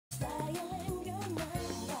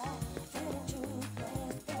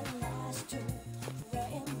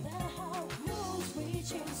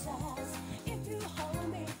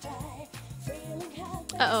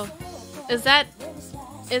Uh-oh. Is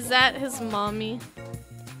that his mommy?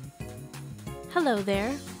 Hello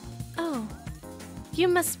there. Oh. You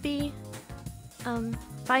must be...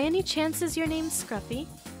 by any chance is your name Scruffy?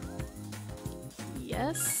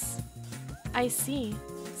 Yes. I see.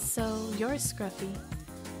 So, you're Scruffy.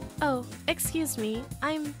 Oh, excuse me.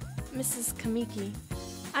 I'm Mrs. Kamiki.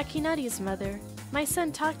 Akinari's mother. My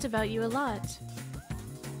son talked about you a lot.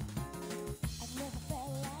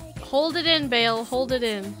 Hold it in, Bale. Hold it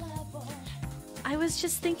in. I was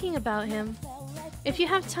just thinking about him. If you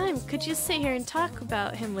have time, could you sit here and talk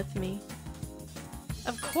about him with me?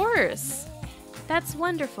 Of course. That's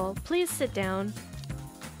wonderful. Please sit down.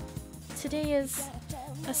 Today is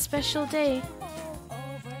a special day.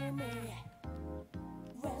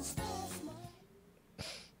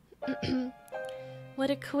 What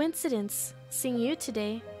a coincidence, seeing you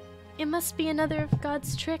today. It must be another of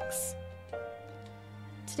God's tricks.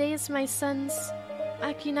 Today is my son's,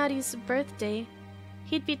 Akinari's birthday.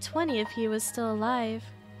 He'd be 20 if he was still alive.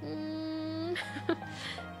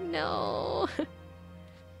 No.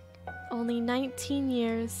 Only 19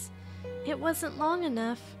 years. It wasn't long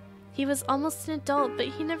enough. He was almost an adult, but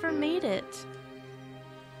he never made it.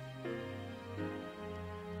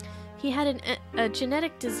 He had a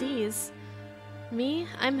genetic disease. Me?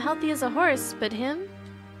 I'm healthy as a horse, but him?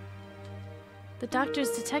 The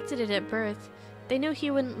doctors detected it at birth. They knew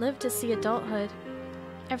he wouldn't live to see adulthood.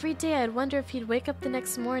 Every day I'd wonder if he'd wake up the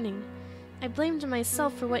next morning. I blamed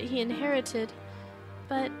myself for what he inherited,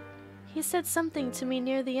 but he said something to me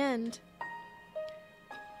near the end.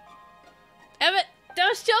 Emmett,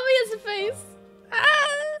 don't show me his face!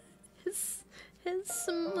 Ah! His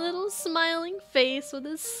little smiling face with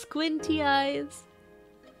his squinty eyes.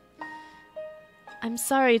 I'm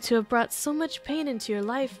sorry to have brought so much pain into your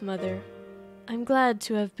life, Mother. I'm glad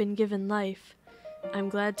to have been given life. I'm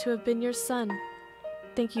glad to have been your son.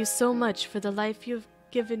 Thank you so much for the life you've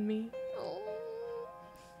given me. Oh.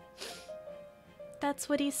 That's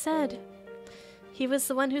what he said. He was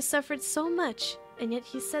the one who suffered so much, and yet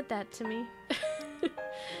he said that to me.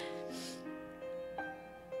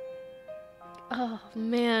 Oh,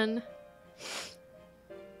 man.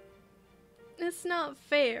 It's not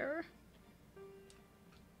fair.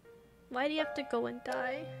 Why do you have to go and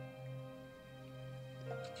die?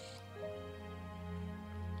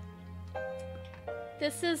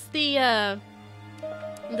 This is the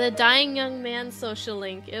dying young man social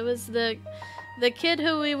link. It was the kid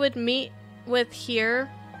who we would meet with here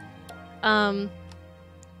on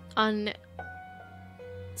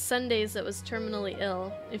Sundays that was terminally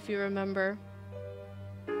ill, if you remember.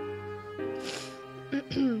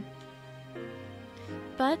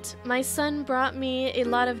 But my son brought me a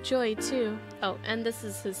lot of joy too. Oh, and this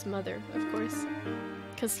is his mother, of course,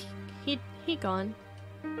 because he gone.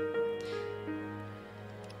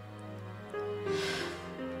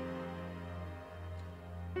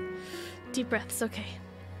 Deep breaths, okay.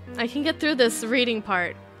 I can get through this reading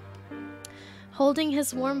part. Holding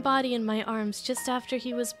his warm body in my arms just after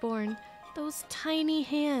he was born, those tiny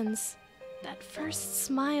hands, that first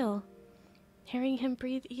smile, hearing him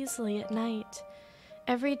breathe easily at night.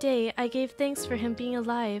 Every day I gave thanks for him being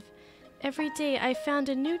alive. Every day I found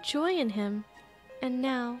a new joy in him. And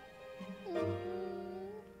now,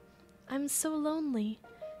 I'm so lonely,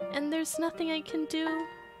 and there's nothing I can do.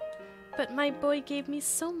 But my boy gave me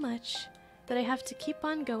so much that I have to keep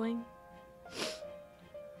on going.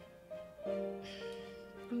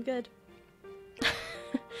 I'm good.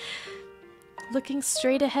 Looking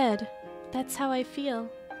straight ahead, that's how I feel.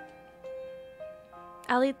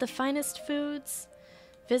 I'll eat the finest foods,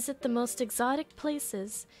 visit the most exotic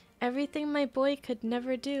places, everything my boy could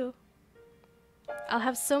never do. I'll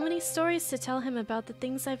have so many stories to tell him about the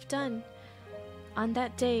things I've done. On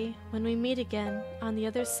that day, when we meet again, on the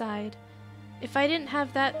other side, if I didn't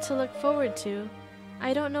have that to look forward to,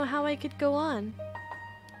 I don't know how I could go on.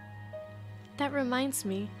 That reminds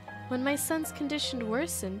me, when my son's condition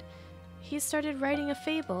worsened, he started writing a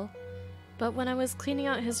fable. But when I was cleaning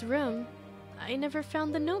out his room, I never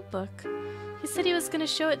found the notebook. He said he was going to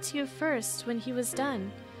show it to you first when he was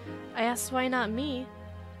done. I asked why not me,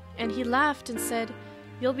 and he laughed and said,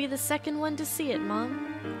 "You'll be the second one to see it,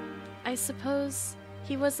 Mom." I suppose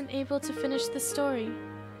he wasn't able to finish the story.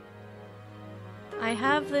 I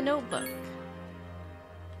have the notebook.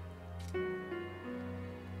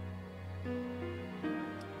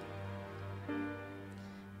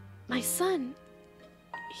 My son,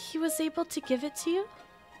 he was able to give it to you?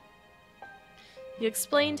 You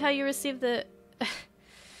explained how you received the...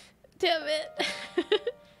 Damn it.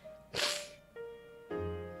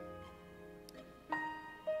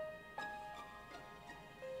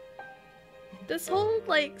 This whole,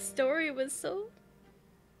 like, story was so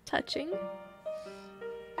touching.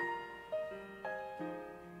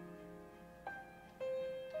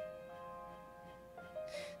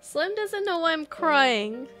 Slim doesn't know why I'm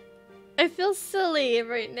crying. I feel silly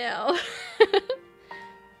right now.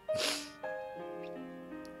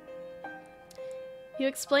 You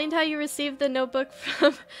explained how you received the notebook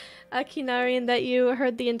from Akinari and that you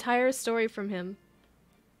heard the entire story from him.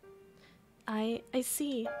 I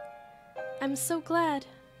see. I'm so glad.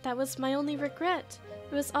 That was my only regret.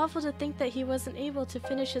 It was awful to think that he wasn't able to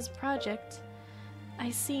finish his project. I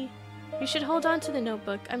see. You should hold on to the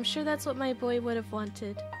notebook. I'm sure that's what my boy would have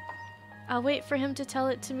wanted. I'll wait for him to tell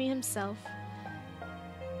it to me himself.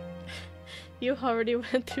 You already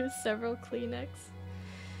went through several Kleenex.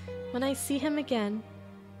 When I see him again.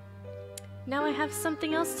 Now I have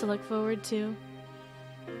something else to look forward to.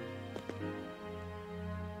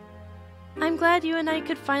 I'm glad you and I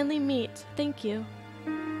could finally meet. Thank you.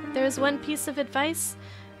 There is one piece of advice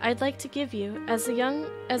I'd like to give you as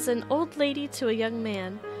an old lady to a young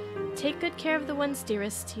man. Take good care of the ones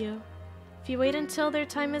dearest to you. If you wait until their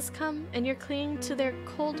time has come and you're clinging to their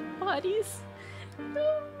cold bodies,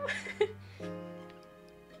 no.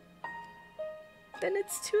 Then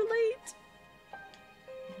it's too late.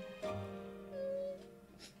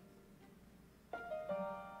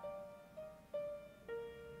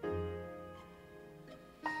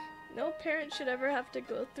 No parent should ever have to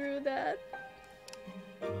go through that.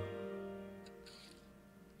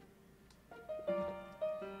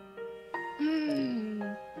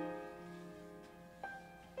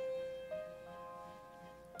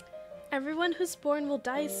 Everyone who's born will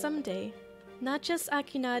die someday. Not just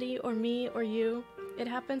Akinari or me or you. It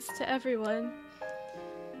happens to everyone.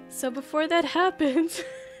 So before that happens...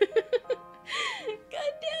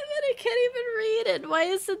 God damn it, I can't even read it. Why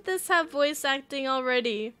doesn't this have voice acting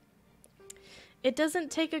already? It doesn't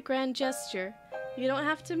take a grand gesture. You don't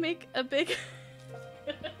have to make a big...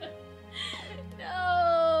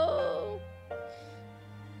 No!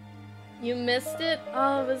 You missed it?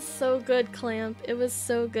 Oh, it was so good, Clamp. It was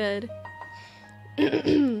so good.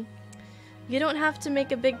 You don't have to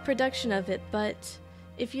make a big production of it, but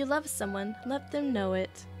if you love someone, let them know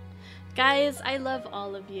it. Guys, I love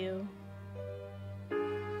all of you.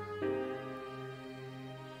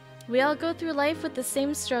 We all go through life with the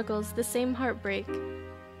same struggles, the same heartbreak.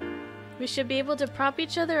 We should be able to prop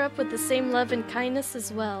each other up with the same love and kindness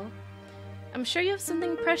as well. I'm sure you have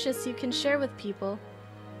something precious you can share with people.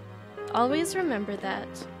 Always remember that.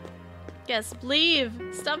 Yes, leave!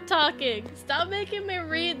 Stop talking! Stop making me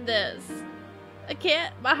read this! I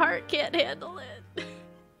can't, my heart can't handle it.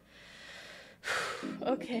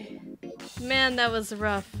 Okay. Man, that was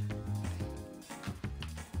rough.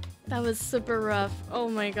 That was super rough. Oh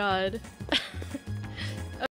my god.